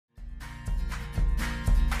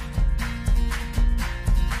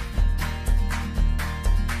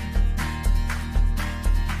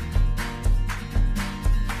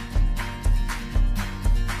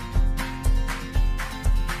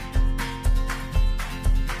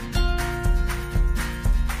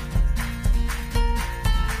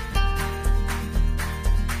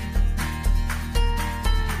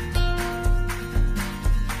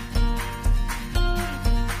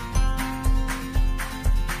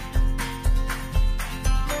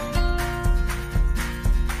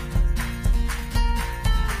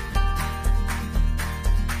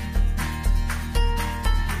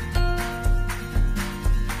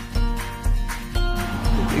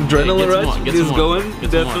adrenaline rush is going.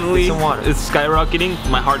 Definitely, Get some water. it's skyrocketing.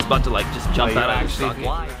 My heart's about to like just jump out of the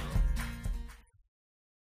socket.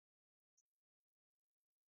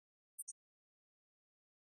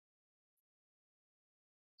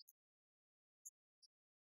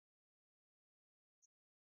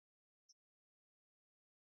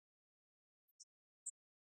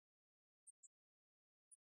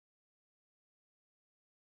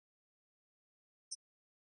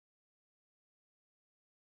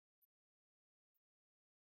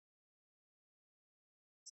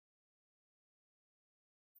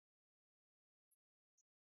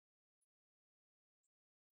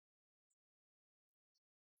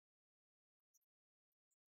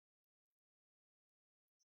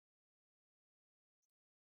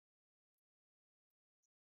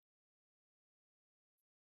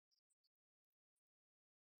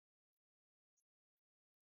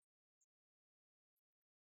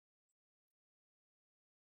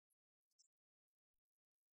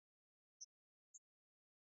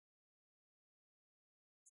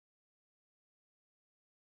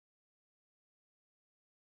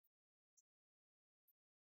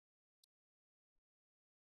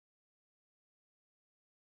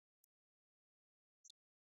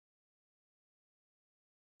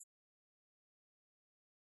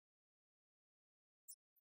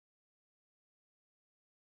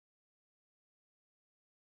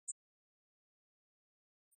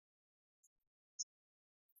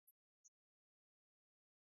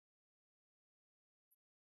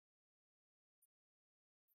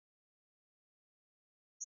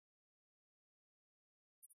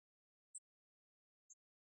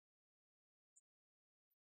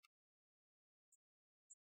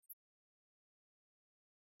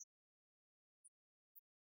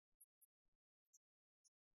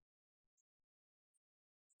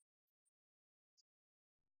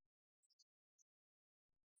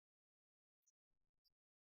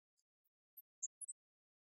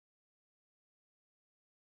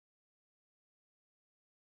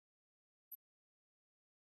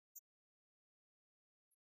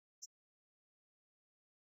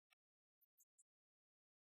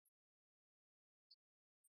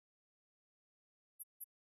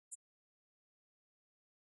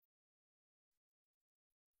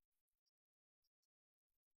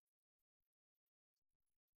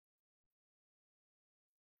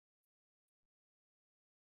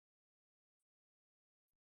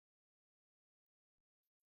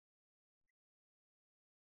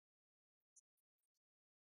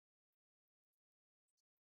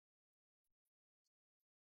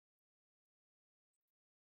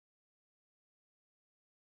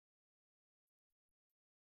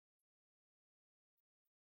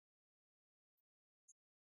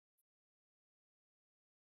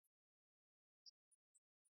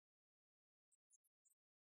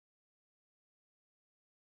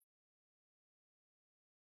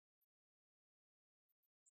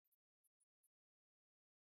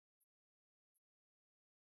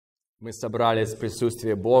 Мы собрались в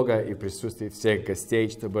присутствии Бога и в присутствии всех гостей,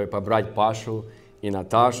 чтобы побрать Пашу и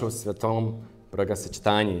Наташу в святом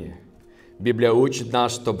бракосочетании. Библия учит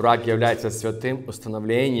нас, что брак является святым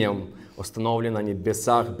установлением, установлен на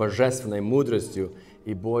небесах божественной мудростью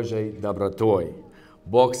и Божьей добротой.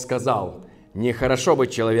 Бог сказал: «Нехорошо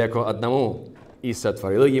быть человеку одному», и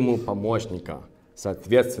сотворил ему помощника,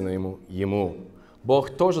 соответственному ему. Бог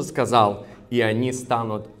тоже сказал: «И они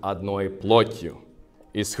станут одной плотью».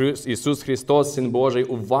 Иисус Христос, Сын Божий,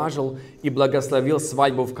 уважил и благословил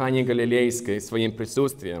свадьбу в Кане Галилейской своим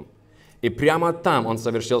присутствием. И прямо там Он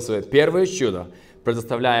совершил свое первое чудо,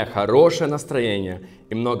 предоставляя хорошее настроение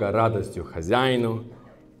и много радостью хозяину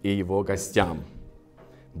и его гостям.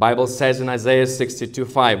 Bible says in Isaiah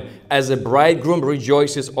 62:5, "As a bridegroom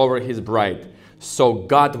rejoices over his bride, so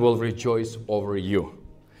God will rejoice over you."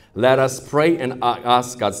 Let us pray and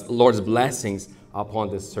ask God's Lord's blessings upon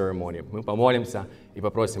this ceremony. Мы помолимся и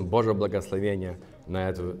попросим Божьего благословения на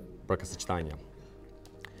это бракосочетание.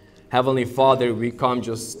 Heavenly Father, we come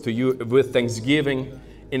just to you with thanksgiving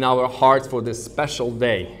in our hearts for this special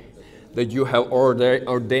day that you have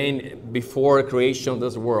ordained before the creation of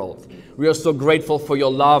this world. We are so grateful for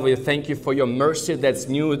your love. We thank you for your mercy that's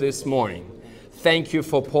new this morning. Thank you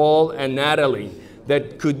for Paul and Natalie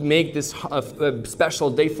that could make this a special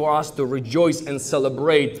day for us to rejoice and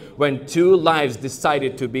celebrate when two lives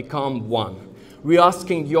decided to become one. We're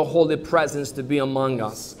asking your holy presence to be among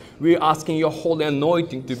us. We're asking your holy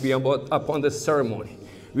anointing to be upon the ceremony.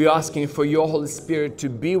 We're asking for your Holy Spirit to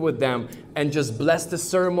be with them and just bless the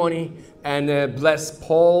ceremony and bless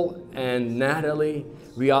Paul and Natalie.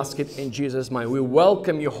 We ask it in Jesus' name. We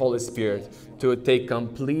welcome you, Holy Spirit, to take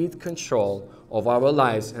complete control of our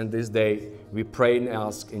lives. And this day we pray and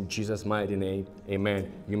ask in Jesus' mighty name.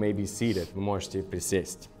 Amen. You may be seated. Вы можете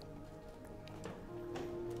присесть.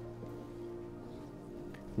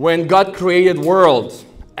 When God created the world,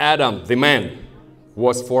 Adam, the man,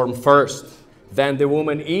 was formed first, then the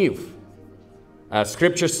woman Eve.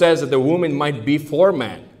 Scripture says that the woman might be for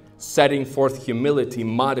man, setting forth humility,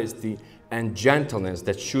 modesty, and gentleness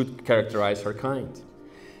that should characterize her kind.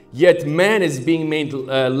 Yet man is being made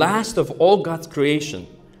last of all God's creation,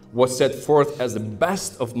 was set forth as the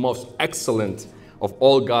best of most excellent of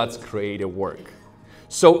all God's created work.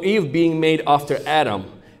 So Eve, being made after Adam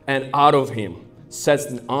and out of him, sets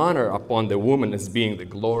an honor upon the woman as being the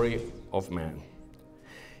glory of man.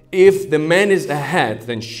 If the man is the head,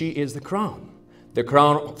 then she is the crown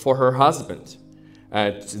for her husband.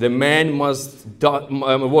 The man was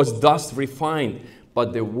dust refined,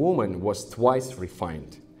 but the woman was twice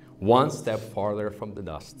refined, one step farther from the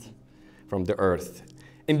dust, from the earth.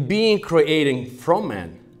 In being created from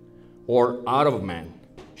man or out of man,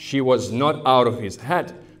 she was not out of his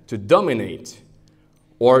head to dominate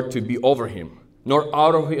or to be over him, nor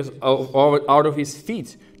out of his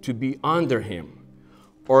feet to be under him,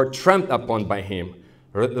 or trampled upon by him.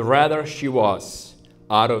 Rather, she was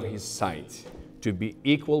out of his sight, to be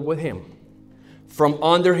equal with him, from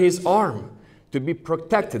under his arm, to be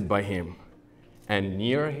protected by him, and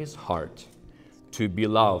near his heart, to be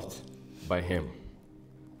loved by him.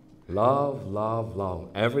 Love, love, love.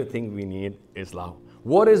 Everything we need is love.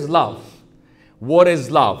 What is love? What is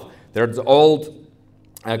love? There's the old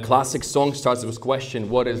classic song starts with question,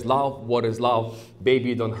 what is love? What is love?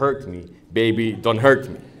 Baby, don't hurt me. Baby, don't hurt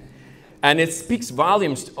me. And it speaks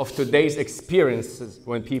volumes of today's experiences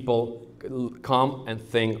when people come and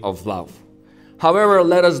think of love. However,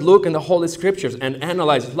 let us look in the Holy Scriptures and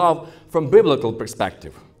analyze love from biblical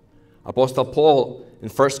perspective. Apostle Paul in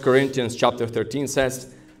 1 Corinthians chapter 13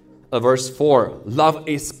 says, verse 4, love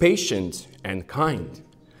is patient and kind.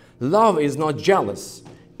 Love is not jealous.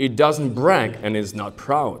 It doesn't brag and is not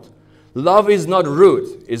proud. Love is not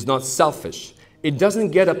rude, is not selfish. It doesn't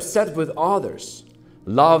get upset with others.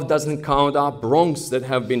 Love doesn't count up wrongs that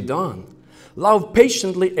have been done. Love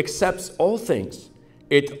patiently accepts all things.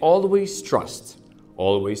 It always trusts,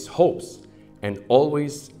 always hopes, and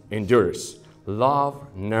always endures. Love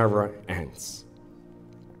never ends.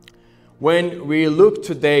 When we look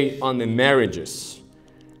today on the marriages,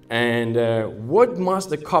 and what must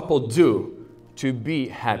the couple do to be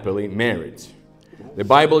happily married? The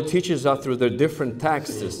Bible teaches us through the different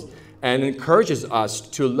texts and encourages us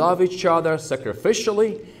to love each other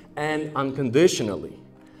sacrificially and unconditionally.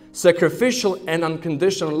 Sacrificial and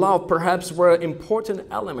unconditional love perhaps were important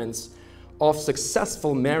elements of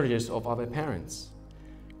successful marriages of our parents.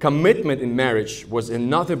 Commitment in marriage was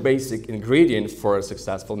another basic ingredient for a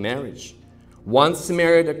successful marriage. Once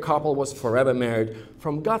married, a couple was forever married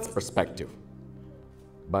from God's perspective.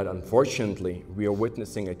 But unfortunately, we are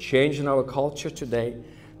witnessing a change in our culture today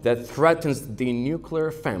that threatens the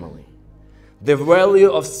nuclear family. The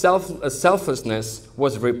value of selflessness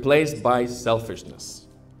was replaced by selfishness.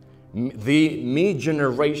 The me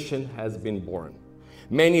generation has been born.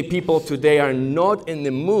 Many people today are not in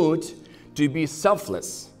the mood to be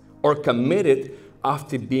selfless or committed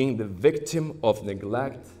after being the victim of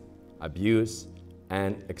neglect, abuse,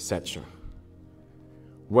 and etc.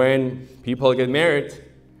 When people get married,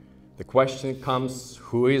 the question comes,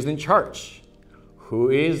 who is in charge?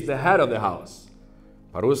 Who is the head of the house?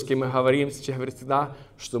 По-русски мы говорим всегда,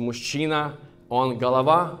 что мужчина, он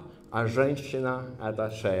голова, а женщина –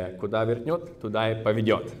 это шея. Куда вернет, туда и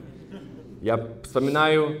поведет. Я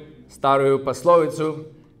вспоминаю старую пословицу,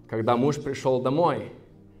 когда муж пришел домой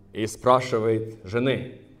и спрашивает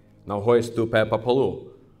жены, ногой ступая по полу,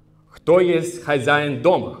 кто есть хозяин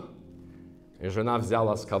дома? И жена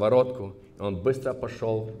взяла сковородку, и он быстро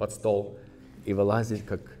пошел под стол и вылазит,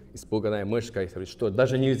 как испуганная мышка, и говорит, что,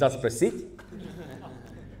 даже нельзя спросить?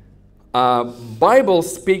 Bible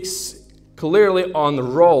speaks clearly on the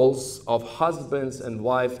roles of husbands and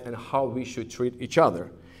wives and how we should treat each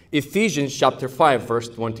other. Ephesians chapter 5, verse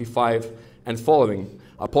 25 and following,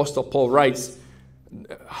 Apostle Paul writes,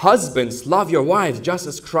 husbands, love your wives just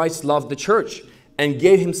as Christ loved the church and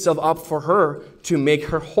gave himself up for her to make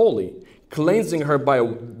her holy, cleansing her by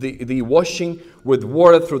the washing with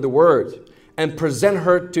water through the word, and present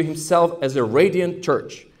her to himself as a radiant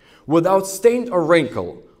church, without stain or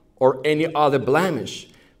wrinkle or any other blemish,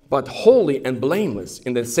 but holy and blameless.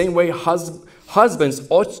 In the same way, husbands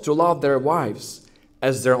ought to love their wives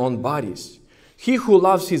as their own bodies. He who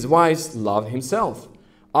loves his wife loves himself.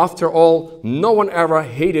 After all, no one ever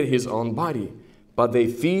hated his own body, but they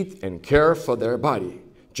feed and care for their body.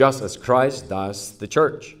 just as Christ does the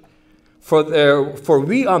church. For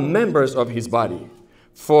we are members of his body.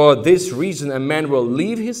 For this reason, a man will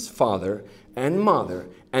leave his father and mother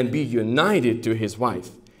and be united to his wife,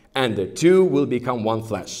 and the two will become one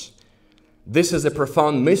flesh. This is a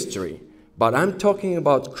profound mystery, but I'm talking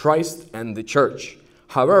about Christ and the church.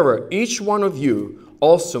 However, each one of you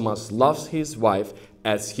also must love his wife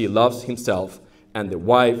as he loves himself, and the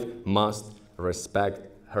wife must respect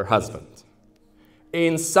her husband.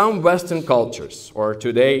 In some Western cultures, or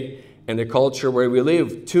today in the culture where we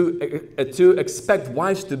live, to expect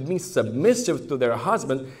wives to be submissive to their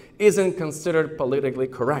husband isn't considered politically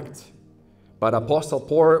correct. But Apostle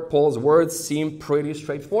Paul's words seem pretty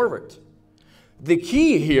straightforward. The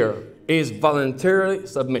key here is voluntary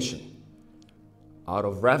submission, out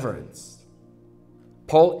of reverence.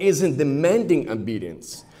 Paul isn't demanding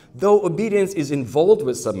obedience. Though obedience is involved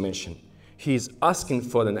with submission, he is asking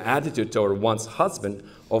for an attitude toward one's husband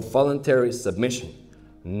of voluntary submission,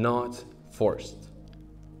 not forced.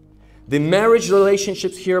 The marriage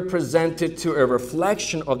relationships here presented to a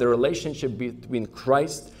reflection of the relationship between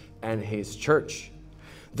Christ and his church.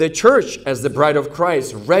 The church, as the bride of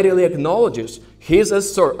Christ, readily acknowledges his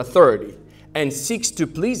authority and seeks to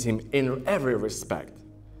please him in every respect.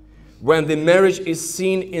 When the marriage is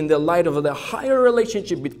seen in the light of the higher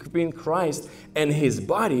relationship between Christ and his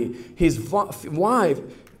body, his wife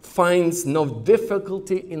finds no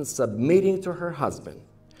difficulty in submitting to her husband,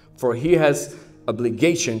 for he has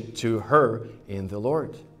obligation to her in the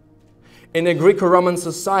Lord. In a Greco-Roman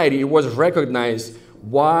society, it was recognized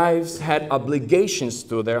wives had obligations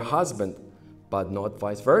to their husband, but not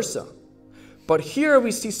vice versa. But here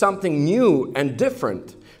we see something new and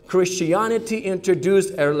different. Christianity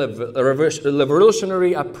introduced a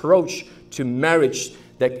revolutionary approach to marriage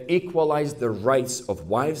that equalized the rights of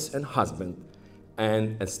wives and husbands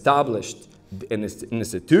and established an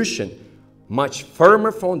institution much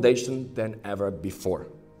firmer foundation than ever before.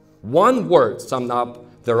 One word summed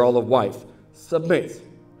up the role of wife: submit.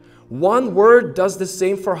 One word does the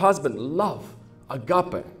same for husband: love,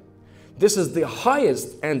 agape. This is the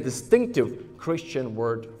highest and distinctive Christian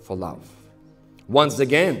word for love. Once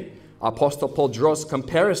again, Apostle Paul draws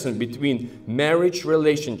comparison between marriage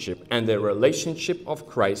relationship and the relationship of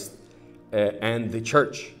Christ and the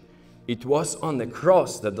church. It was on the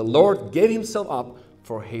cross that the Lord gave himself up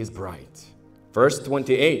for his bride. Verse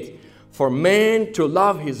 28, for man to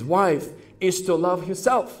love his wife is to love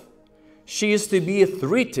himself. She is to be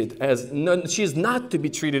treated as, she is not to be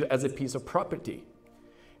treated as a piece of property.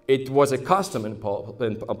 It was a custom in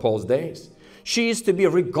Paul's days. She is to be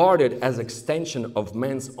regarded as an extension of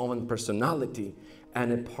man's own personality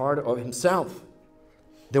and a part of himself.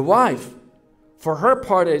 The wife, for her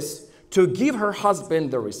part, is to give her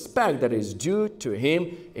husband the respect that is due to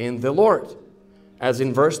him in the Lord. As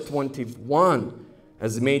in verse 21,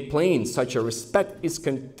 as made plain, such a respect is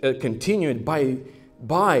continued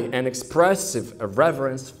by an expressive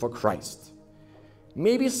reverence for Christ.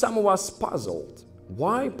 Maybe some of us puzzled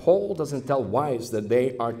why Paul doesn't tell wives that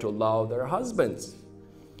they are to love their husbands.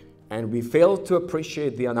 And we fail to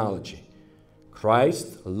appreciate the analogy.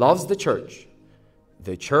 Christ loves the church.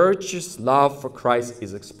 The church's love for Christ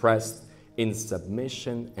is expressed in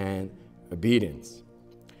submission and obedience.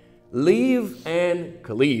 Leave and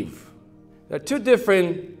cleave. They're two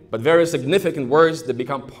different but very significant words that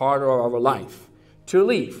become part of our life. To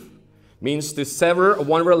leave means to sever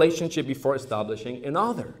one relationship before establishing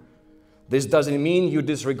another. This doesn't mean you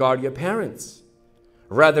disregard your parents.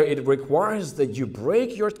 Rather, it requires that you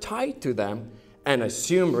break your tie to them and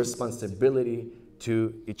assume responsibility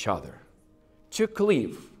to each other. To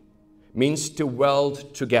cleave means to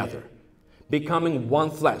weld together, becoming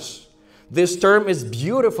one flesh. This term is a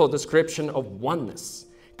beautiful description of oneness,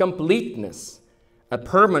 completeness, a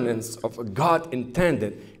permanence of God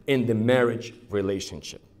intended in the marriage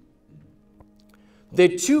relationship.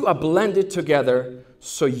 The two are blended together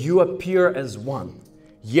so you appear as one,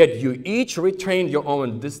 yet you each retain your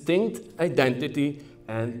own distinct identity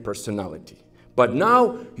and personality. But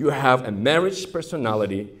now you have a marriage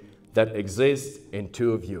personality that exists in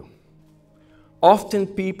two of you. Often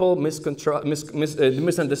people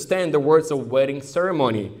misunderstand the words of wedding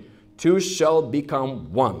ceremony. Two shall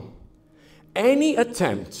become one. Any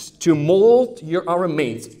attempt to mold our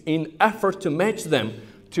mates in effort to match them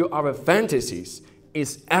to our fantasies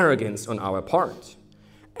is arrogance on our part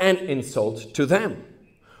and insult to them.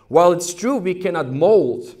 While it's true we cannot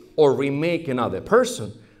mold or remake another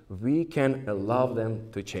person, we can allow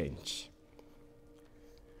them to change.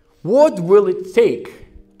 What will it take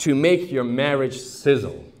to make your marriage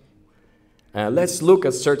sizzle? Let's look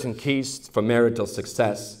at certain keys for marital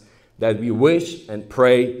success that we wish and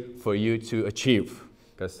pray for you to achieve.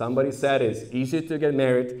 Because somebody said it's easier to get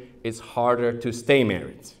married, it's harder to stay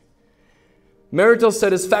married. Marital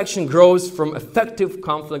satisfaction grows from effective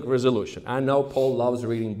conflict resolution. I know Paul loves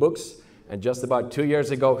reading books, and just about 2 years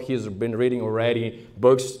ago, he's been reading already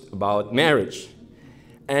books about marriage.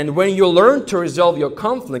 And when you learn to resolve your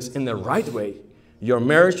conflicts in the right way, your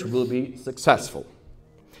marriage will be successful.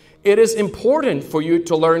 It is important for you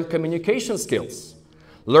to learn communication skills.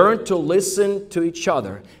 Learn to listen to each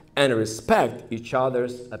other and respect each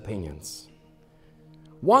other's opinions.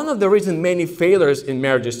 One of the reasons many failures in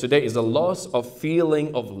marriages today is a loss of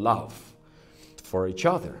feeling of love for each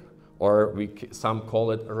other, or some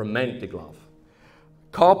call it romantic love.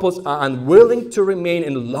 Couples are unwilling to remain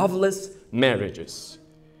in loveless marriages.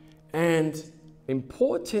 And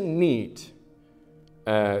important need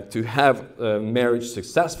to have marriage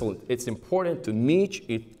successful, it's important to meet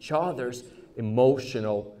each other's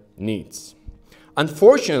emotional needs.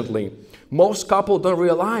 Unfortunately, most couples don't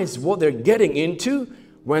realize what they're getting into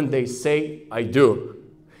when they say, I do.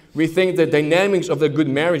 We think the dynamics of the good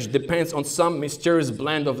marriage depends on some mysterious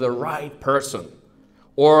blend of the right person.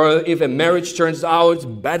 Or if a marriage turns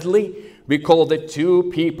out badly, we call the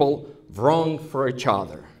two people wrong for each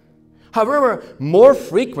other. However, more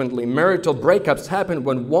frequently, marital breakups happen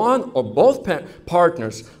when one or both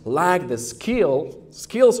partners lack the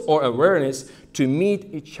skills or awareness to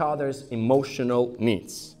meet each other's emotional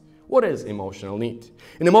needs. What is emotional need?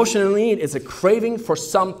 An emotional need is a craving for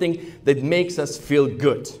something that makes us feel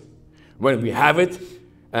good. When we have it,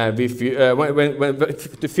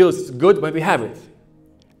 it feels good when we have it.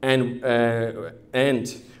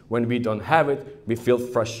 And when we don't have it, we feel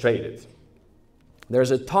frustrated.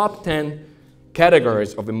 There's a top 10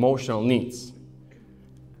 categories of emotional needs.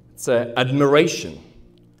 It's admiration,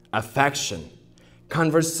 affection,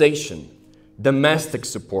 conversation, domestic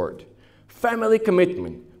support, family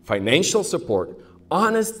commitment, financial support,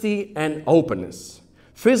 honesty and openness,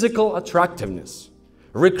 physical attractiveness,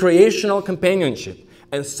 recreational companionship,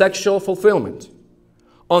 and sexual fulfillment.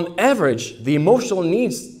 On average, the emotional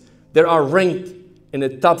needs that are ranked in the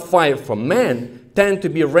top 5 for men tend to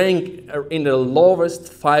be ranked in the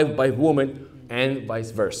lowest 5 by women and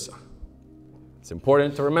vice versa. It's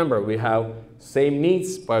important to remember we have same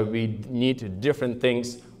needs, but we need different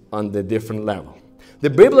things on the different level. The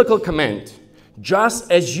biblical command,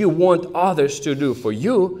 just as you want others to do for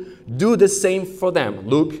you, do the same for them.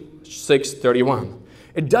 Luke 6:31.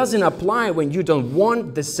 It doesn't apply when you don't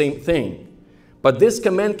want the same thing. But this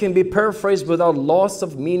command can be paraphrased without loss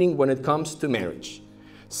of meaning when it comes to marriage.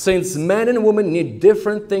 Since men and women need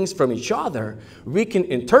different things from each other, we can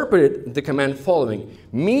interpret the command following: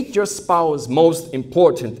 meet your spouse's most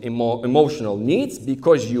important emotional needs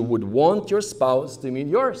because you would want your spouse to meet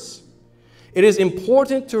yours. It is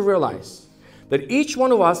important to realize that each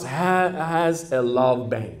one of us has a love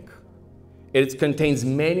bank. It contains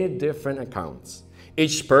many different accounts.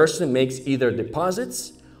 Each person makes either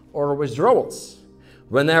deposits or withdrawals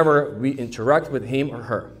whenever we interact with him or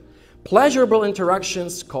her. Pleasurable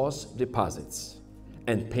interactions cause deposits,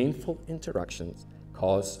 and painful interactions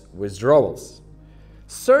cause withdrawals.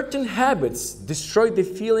 Certain habits destroy the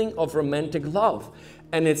feeling of romantic love,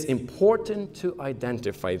 and it's important to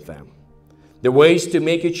identify them. The ways to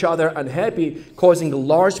make each other unhappy, causing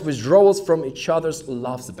large withdrawals from each other's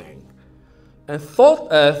love bank. And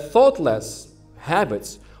thoughtless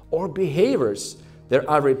habits or behaviors that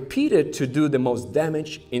are repeated to do the most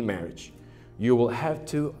damage in marriage. You will have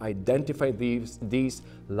to identify these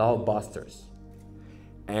love busters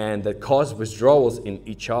and that cause withdrawals in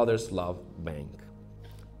each other's love bank.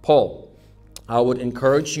 Paul, I would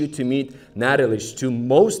encourage you to meet Natalie's 2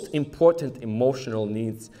 most important emotional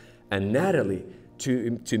needs, and Natalie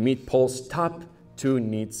to meet Paul's top 2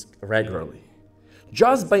 needs regularly.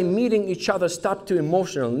 Just by meeting each other's top 2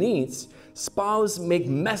 emotional needs, spouses make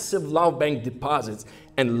massive love bank deposits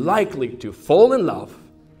and likely to fall in love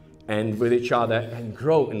and with each other and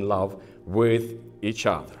grow in love with each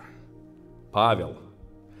other. Павел,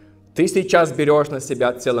 ты сейчас берешь на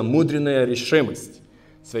себя целомудренную решимость,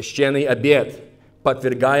 священный обет,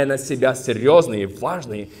 подвергая на себя серьезные,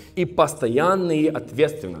 важные и постоянные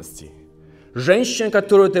ответственности. Женщина,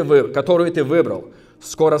 которую ты выбрал,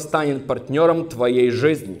 скоро станет партнером твоей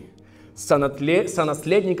жизни,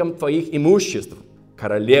 сонаследником твоих имуществ,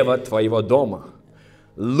 королева твоего дома.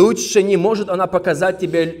 Лучше не может она показать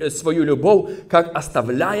тебе свою любовь, как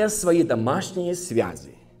оставляя свои домашние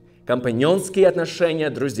связи, компаньонские отношения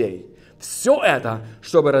друзей. Все это,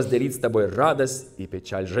 чтобы разделить с тобой радость и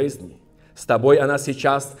печаль жизни. С тобой она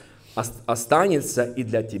сейчас останется, и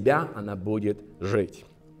для тебя она будет жить.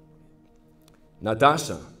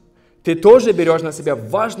 Наташа, Ты тоже берешь на себя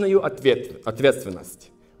важную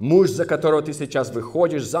ответственность. Муж, за которого ты сейчас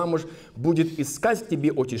выходишь замуж, будет искать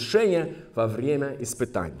тебе утешение во время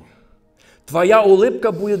испытаний. Твоя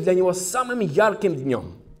улыбка будет для него самым ярким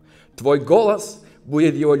днем. Твой голос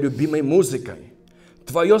будет его любимой музыкой.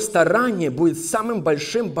 Твое старание будет самым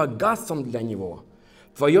большим богатством для него.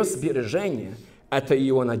 Твое сбережение – это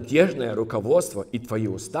его надежное руководство, и твои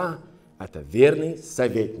уста – это верный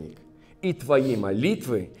советник. И твои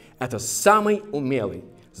молитвы – это самый умелый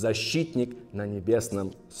защитник на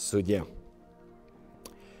небесном суде.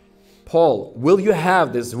 Paul, will you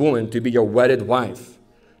have this woman to be your wedded wife,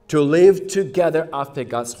 to live together after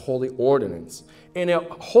God's holy ordinance, in a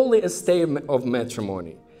holy estate of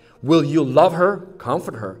matrimony? Will you love her,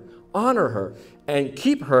 comfort her, honor her, and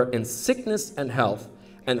keep her in sickness and health,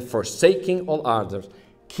 and forsaking all others,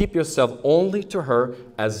 keep yourself only to her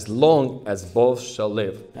as long as both shall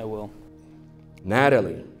live? I will.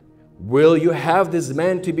 Natalie, will you have this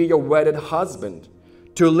man to be your wedded husband,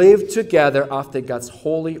 to live together after God's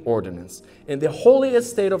holy ordinance? In the holy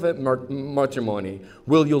estate of matrimony,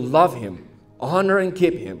 will you love him, honor and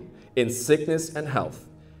keep him in sickness and health,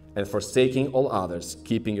 and forsaking all others,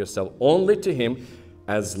 keeping yourself only to him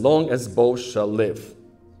as long as both shall live?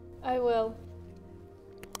 I will.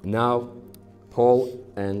 Now, Paul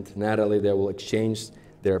and Natalie, they will exchange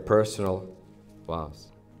their personal vows.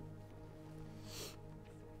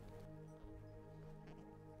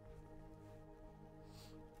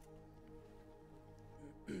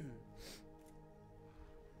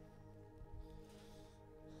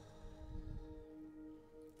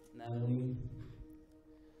 Natalie,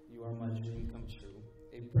 you are my dream come true,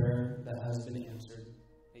 a prayer that has been answered,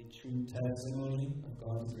 a true testimony of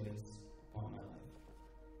God's grace upon my life.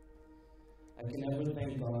 I can never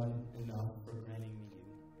thank God enough for granting me you.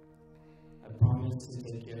 I promise to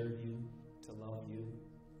take care of you, to love you,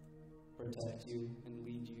 protect you, and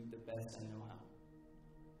lead you the best I know how.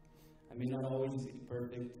 I may not always be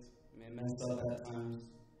perfect, may mess up at times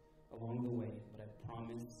along the way, but I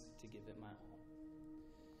promise to give it my all.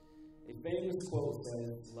 A famous quote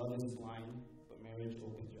says, "Love is blind, but marriage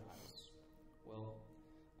opens your eyes." Well,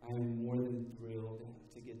 I am more than thrilled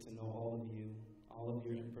to get to know all of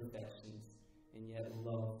your imperfections, and yet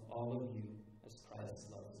love all of you as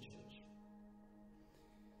Christ loves the church.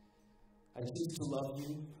 I choose to love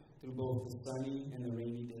you through both the sunny and the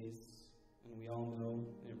rainy days, and we all know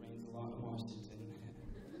it rains a lot in Washington.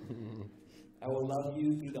 I will love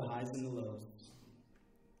you through the highs and the lows,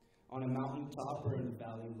 on a mountaintop or in a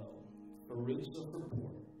valley low, for rich or for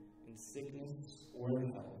poor, in sickness or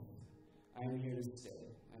in health. I am here to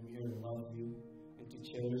stay. I'm here to love you and to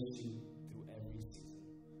cherish you through every season.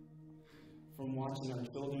 From watching our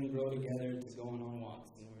children grow together to going on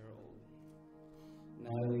walks when we were old.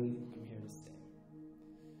 Natalie, I'm here to stay.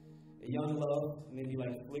 A young love may be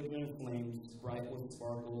like flickering flames, bright with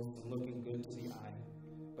sparkles and looking good to the eye.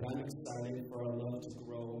 But I'm excited for our love to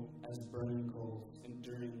grow as burning coals,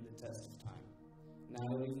 enduring the test of time.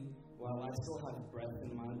 Natalie, while I still have breath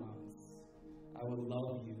in my lungs, I will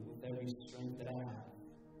love you with every strength that I have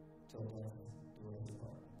till death do us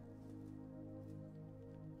apart.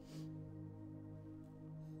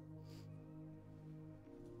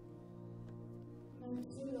 My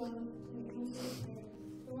true love, my ancient prayer,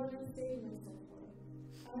 the one I saved myself for.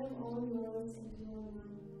 I am all yours and you are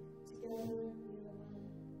mine. Together we are one.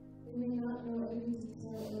 We may not know every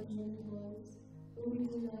detail or journey was, but we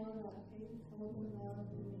do know that faith, hope, and love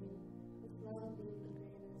remain, with love being the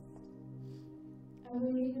greatest. I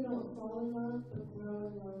believe we don't fall in love, but grow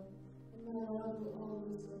in love, and my love will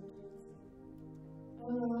always work with.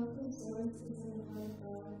 Our love for source is in the heart of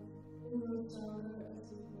God, who grows stronger as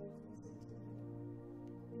we grow closer to Him.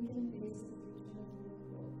 We can face the future with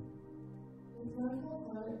hope. With my whole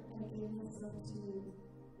heart, I give myself to you,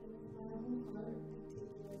 and with my whole heart, I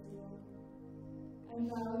take you as you are. I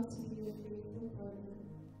vow to be a faithful partner,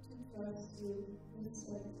 to trust you,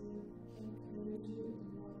 respect you, encourage you,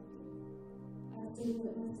 and love you. I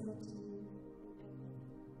submit myself to you in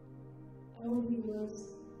everything. I will be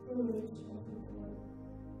yours for rich or for poor,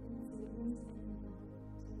 in sickness and in health,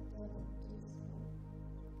 till death do us part.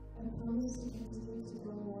 I promise to continue to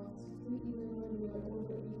go walks with you even when we are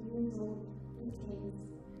over 80 years old with canes.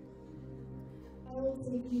 I will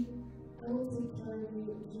take care of you,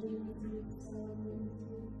 dream with you, celebrate with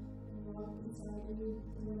you, and walk beside you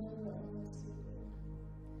whenever I want to be there.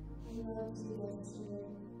 I loved you yesterday,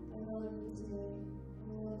 I love you today,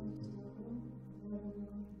 I love you tomorrow, I love you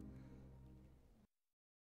more.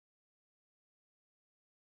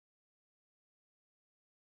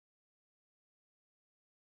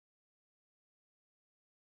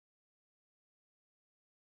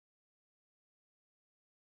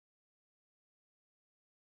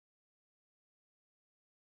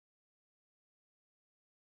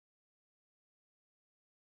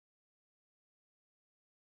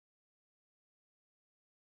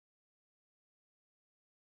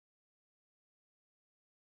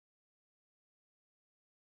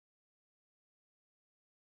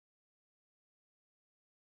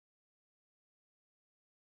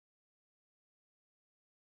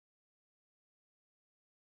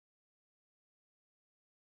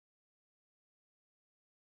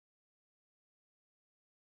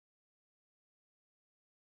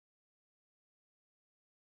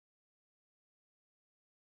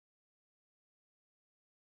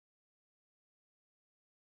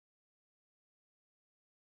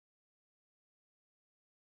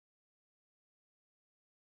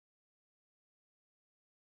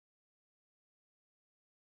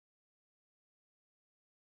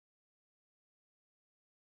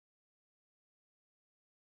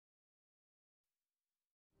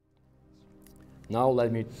 Now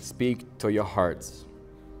let me speak to your hearts.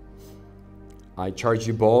 I charge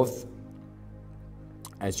you both,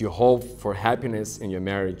 as you hope for happiness in your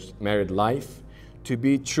married life, to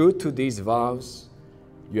be true to these vows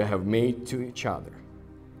you have made to each other.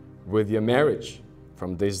 With your marriage,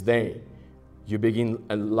 from this day, you begin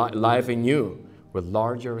a life anew with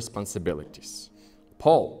larger responsibilities.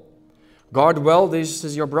 Paul, guard well this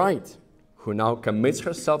is your bride, who now commits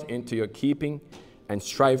herself into your keeping, and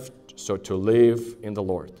strive so to live in the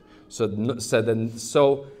Lord, so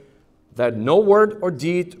that no word or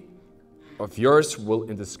deed of yours will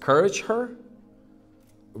discourage her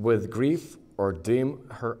with grief or dim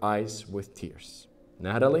her eyes with tears.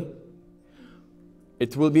 Natalie,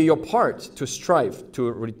 it will be your part to strive to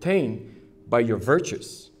retain by your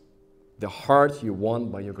virtues the heart you won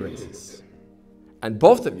by your graces. And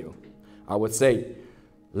both of you, I would say,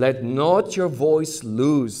 let not your voice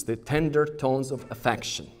lose the tender tones of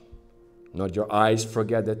affection, not your eyes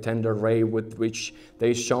forget the tender ray with which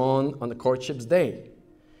they shone on the courtship's day.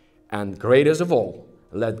 And greatest of all,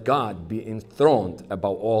 let God be enthroned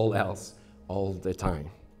above all else all the time.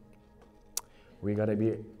 We're going to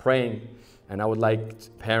be praying, and I would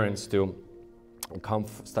like parents to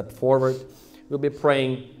step forward. We'll be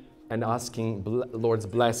praying and asking Lord's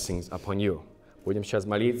blessings upon you. Будем сейчас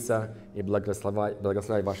молиться и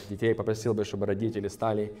благословлять ваших детей. Попросил бы, чтобы родители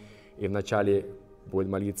стали, и вначале будет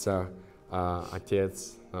молиться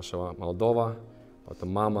отец нашего молодого, потом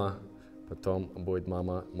мама, потом будет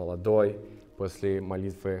мама молодой. После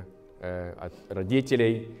молитвы от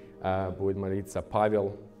родителей будет молиться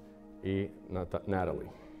Павел и Natalie.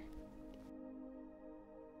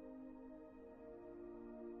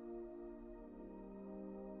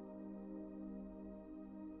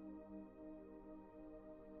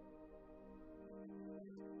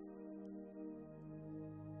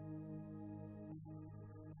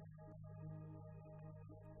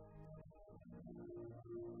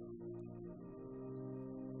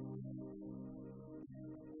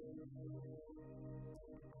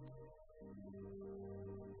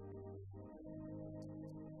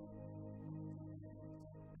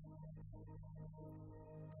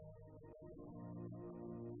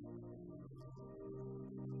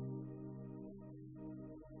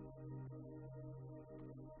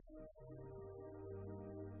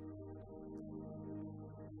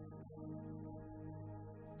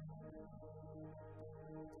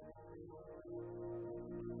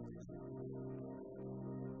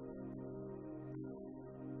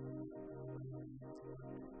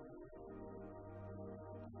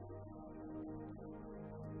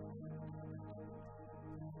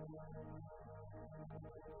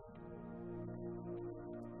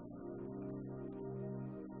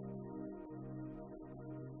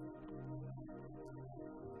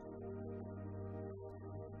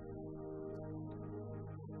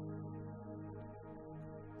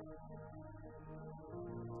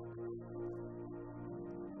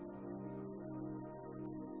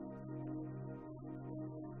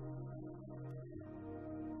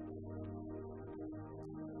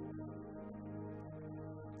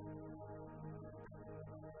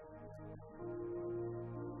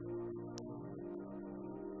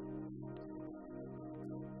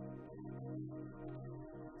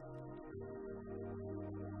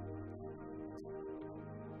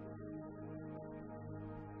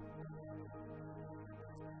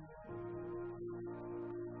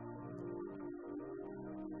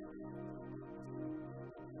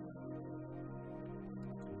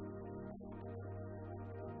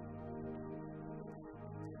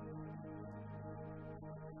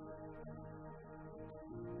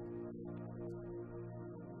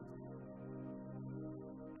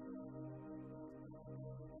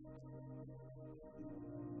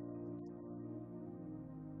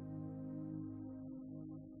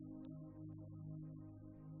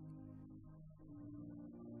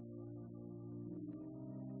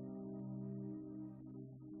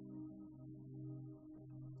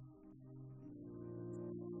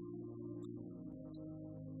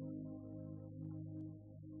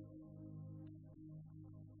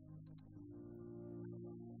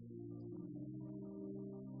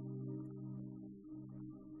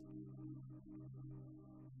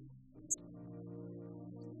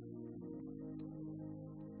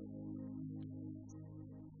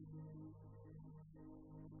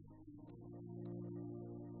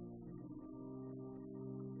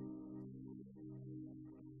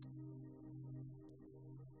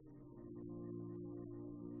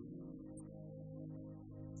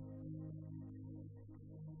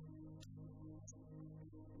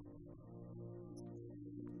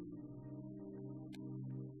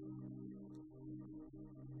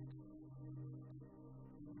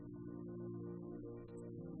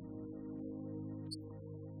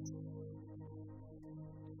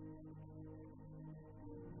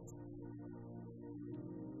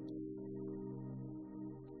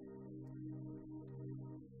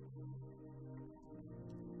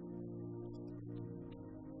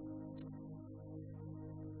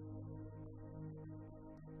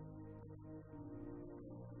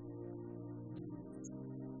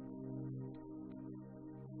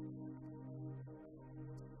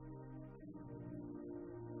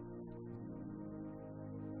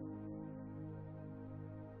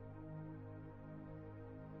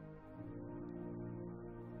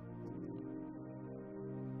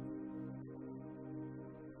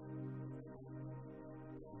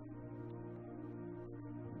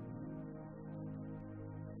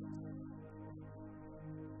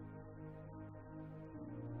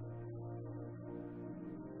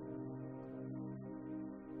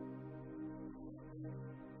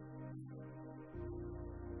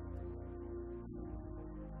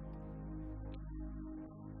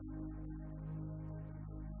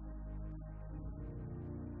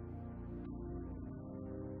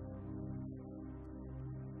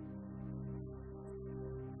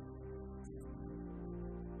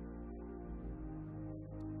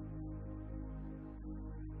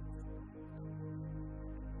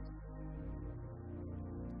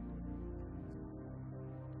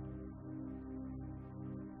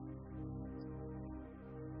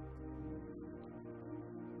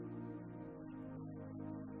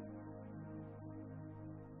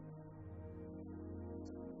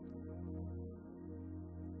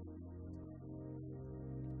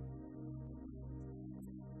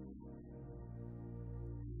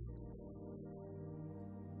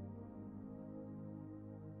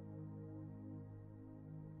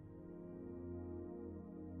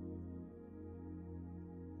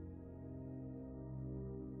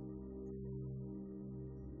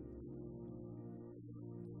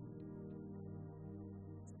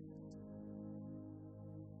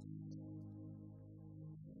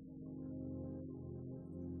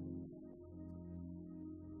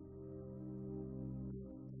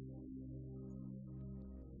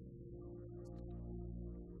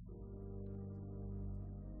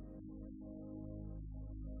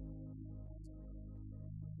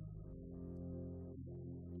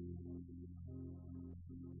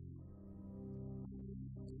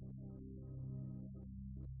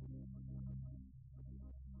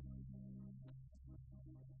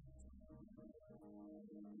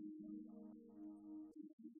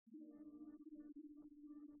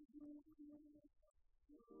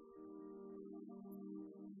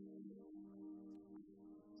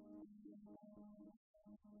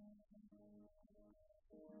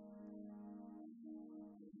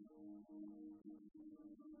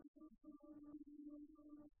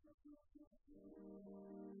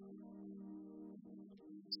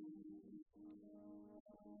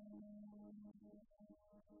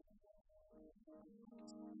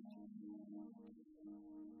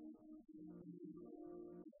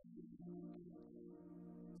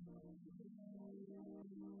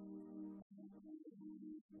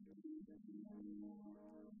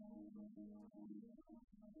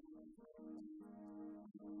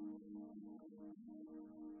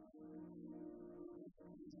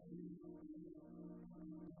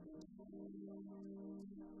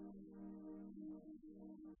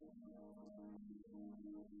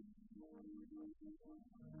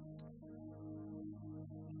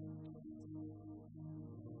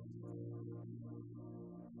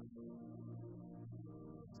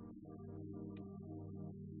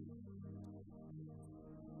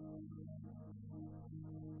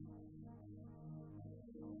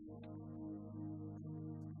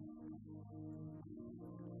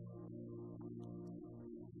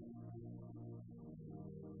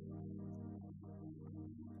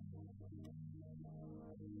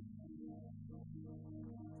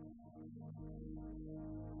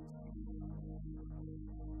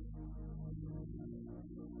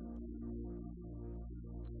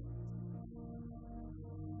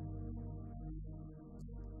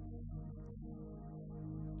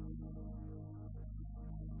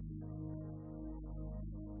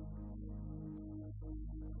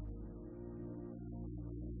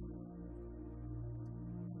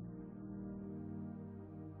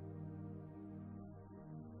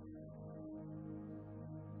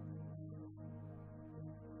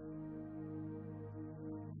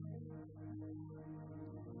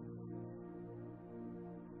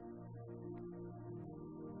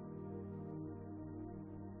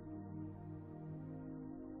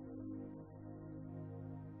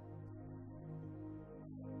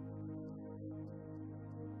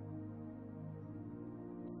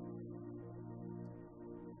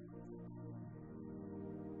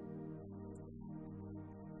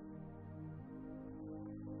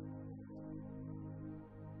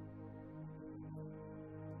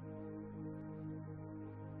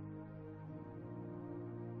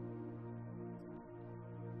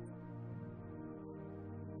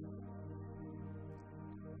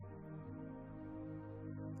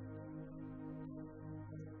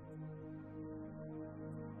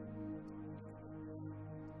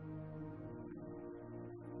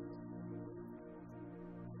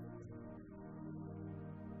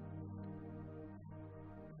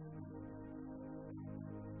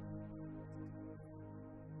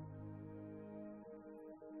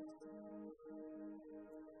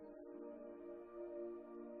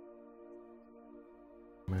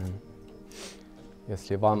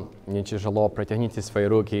 Если вам не тяжело, протягните свои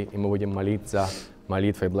руки, и мы будем молиться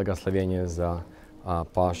молитвой благословения за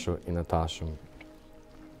Пашу і Наташу.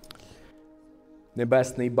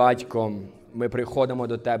 Небесний Батько, ми приходимо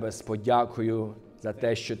до Тебе з подякою за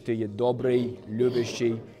те, що Ти є добрий,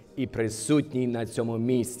 любящий і присутній на цьому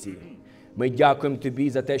місці. Ми дякуємо Тобі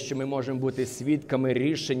за те, що ми можемо бути свідками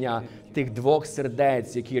рішення тих двох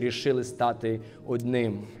сердець, які рішили стати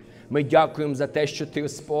одним. Ми дякуємо за те, що Ти,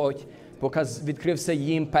 Господь, відкрився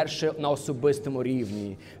їм перше на особистому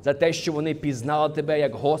рівні, за те, що вони пізнали Тебе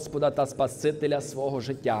як Господа та Спасителя свого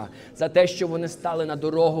життя, за те, що вони стали на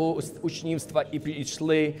дорогу учнівства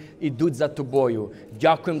і йдуть за Тобою.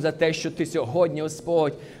 Дякуємо за те, що Ти сьогодні,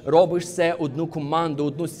 Господь, робиш це одну команду,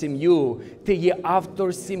 одну сім'ю. Ти є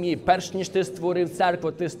автор сім'ї. Перш ніж Ти створив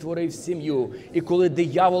церкву, Ти створив сім'ю. І коли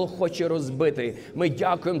диявол хоче розбити, ми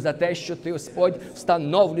дякуємо за те, що Ти, Господь,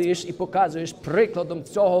 встановлюєш і показуєш прикладом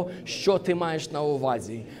цього, що Ти маєш на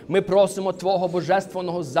увазі. Ми просимо Твого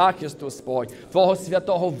божественного захисту, Господь, Твого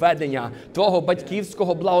святого ведення, Твого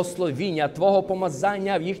батьківського благословіння, Твого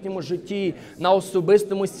помазання в їхньому житті на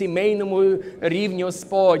особистому сімейному рівні,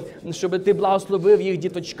 Господь, щоб Ти благословив їх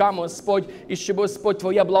діточками, Господь, і щоб, Господь,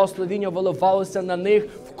 Твоє благословіння виливалося на них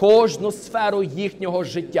в кожну сферу їхнього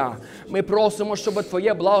життя. Ми просимо, щоб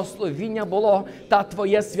Твоє благословіння було та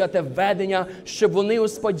Твоє святе ведення, щоб вони,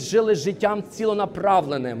 Господь, жили життям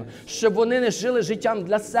цілонаправленим, щоб вони не жили життям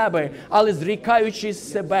для себе, але зрікаючи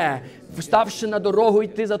себе, вставши на дорогу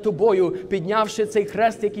йти за Тобою, піднявши цей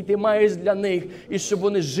хрест, який Ти маєш для них, і щоб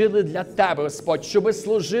вони жили для Тебе, Господь, щоб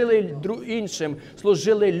служили іншим,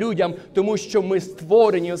 служили людям, тому що ми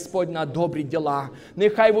створені, Господь, на добрі діла.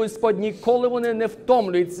 Нехай, Господь, ніколи вони не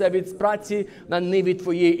втомлюються від праці на ниві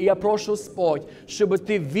Твоїй. І я прошу, Господь, щоб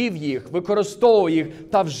Ти вів їх, використовував їх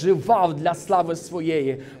та вживав для слави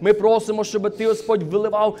Своєї. Ми просимо, щоб Ти, Господь,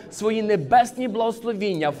 виливав свої небесні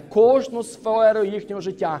благословіння в кожну сферу їхнього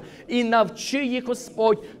життя. І навчи їх,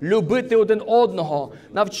 Господь, любити один одного.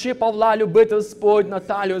 Навчи Павла любити, Господь,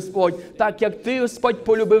 Наталію, Господь, так як Ти, Господь,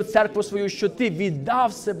 полюбив церкву свою, що Ти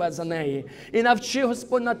віддав себе за неї. І навчи,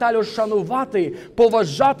 Господь, Наталію шанувати,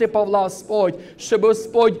 поважати Павла, Господь, щоб,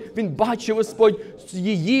 Господь, він бачив, Господь,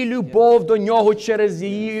 її любов до нього через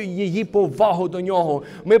її повагу до нього.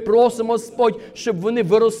 Ми просимо, Господь, щоб вони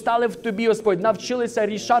виростали в Тобі, Господь, навчилися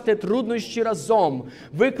рішати труднощі разом,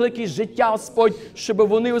 виклики життя, Господь, щоб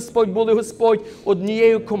вони, Господь, були, Господь,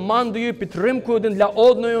 однією командою, підтримкою один для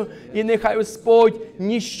одного. І нехай, Господь,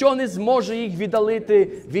 ніщо не зможе їх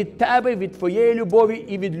віддалити від Тебе, від Твоєї любові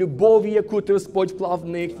і від любові, яку Ти, Господь, вклав в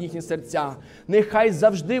них, їхні серця. Нехай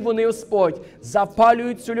завжди вони, Господь,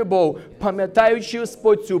 запалюють цю любов, пам'ятаючи,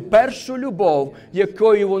 Господь, цю першу любов,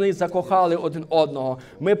 якою вони закохали один одного.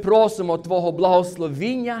 Ми просимо Твого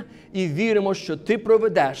благословіння і віримо, що Ти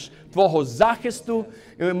проведеш Твого захисту.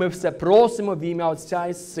 І ми все просимо в ім'я Отця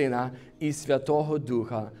і Сина і Святого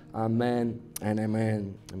Духа. Амен.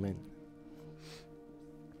 Амен. Амен.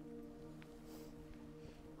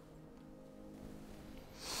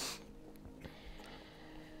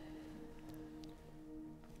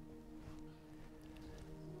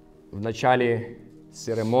 В начале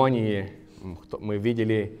церемонии мы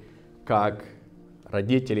видели, как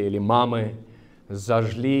родители или мамы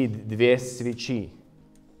зажгли 2 свечи.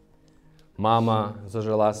 Мама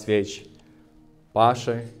зажгла свеч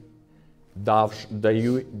Паше,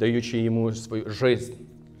 даючи ему свою жизнь,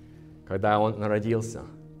 когда он родился.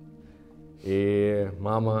 И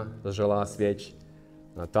мама зажгла свеч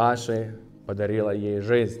Наташе, подарила ей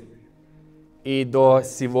жизнь. И до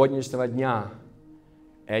сегодняшнего дня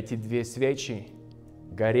эти 2 свечи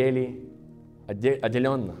горели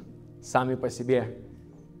отделенно, сами по себе.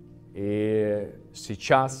 И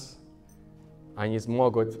сейчас они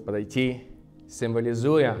смогут подойти,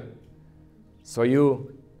 символизуя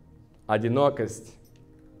свою одинокость,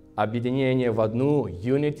 объединение в одну,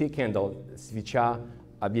 unity candle, свеча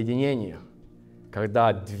объединения,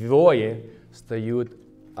 когда 2 встают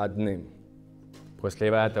одним. После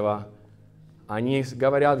этого они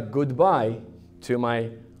говорят goodbye to my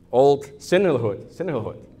old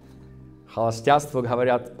singlehood. Холостяцтво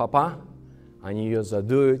говорят папа, они ее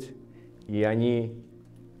задуют, и они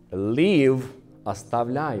leave,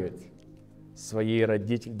 оставляют свои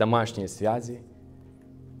домашние связи,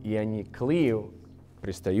 и они cleave,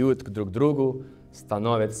 пристают друг к другу,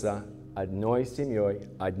 становятся одной семьей,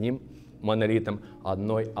 одним монолитом,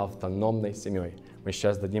 одной автономной семьей. Мы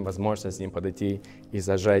сейчас дадим возможность им подойти и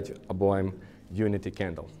зажечь обоим unity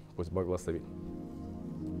candle. Пусть Бог благословит.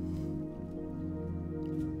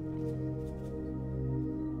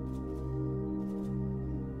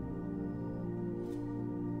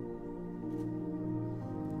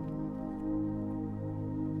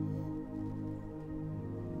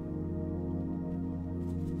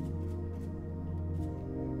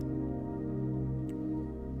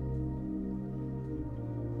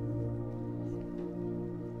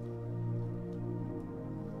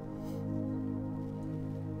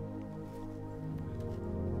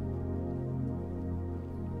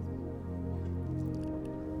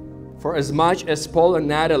 For as much as Paul and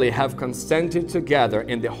Natalie have consented together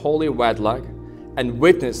in the holy wedlock and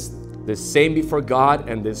witnessed the same before God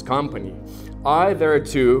and this company, I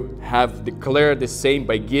thereto have declared the same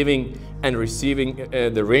by giving and receiving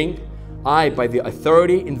the ring, I, by the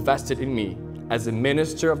authority invested in me as a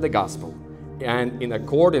minister of the gospel, and in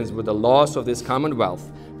accordance with the laws of this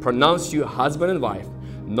commonwealth, pronounce you husband and wife,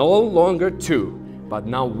 no longer two, but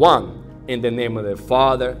now one, in the name of the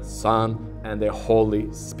Father, Son, and the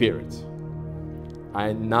Holy Spirit.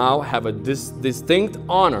 I now have a distinct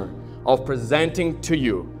honor of presenting to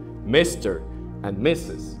you Mr. and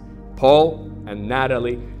Mrs. Paul and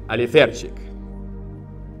Natalie Aliferchik.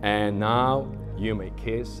 And now you may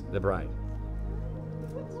kiss the bride.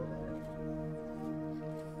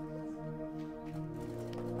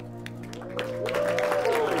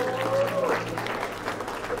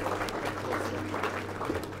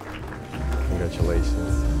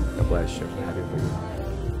 Congratulations. God bless you. I'm happy for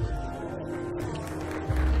you.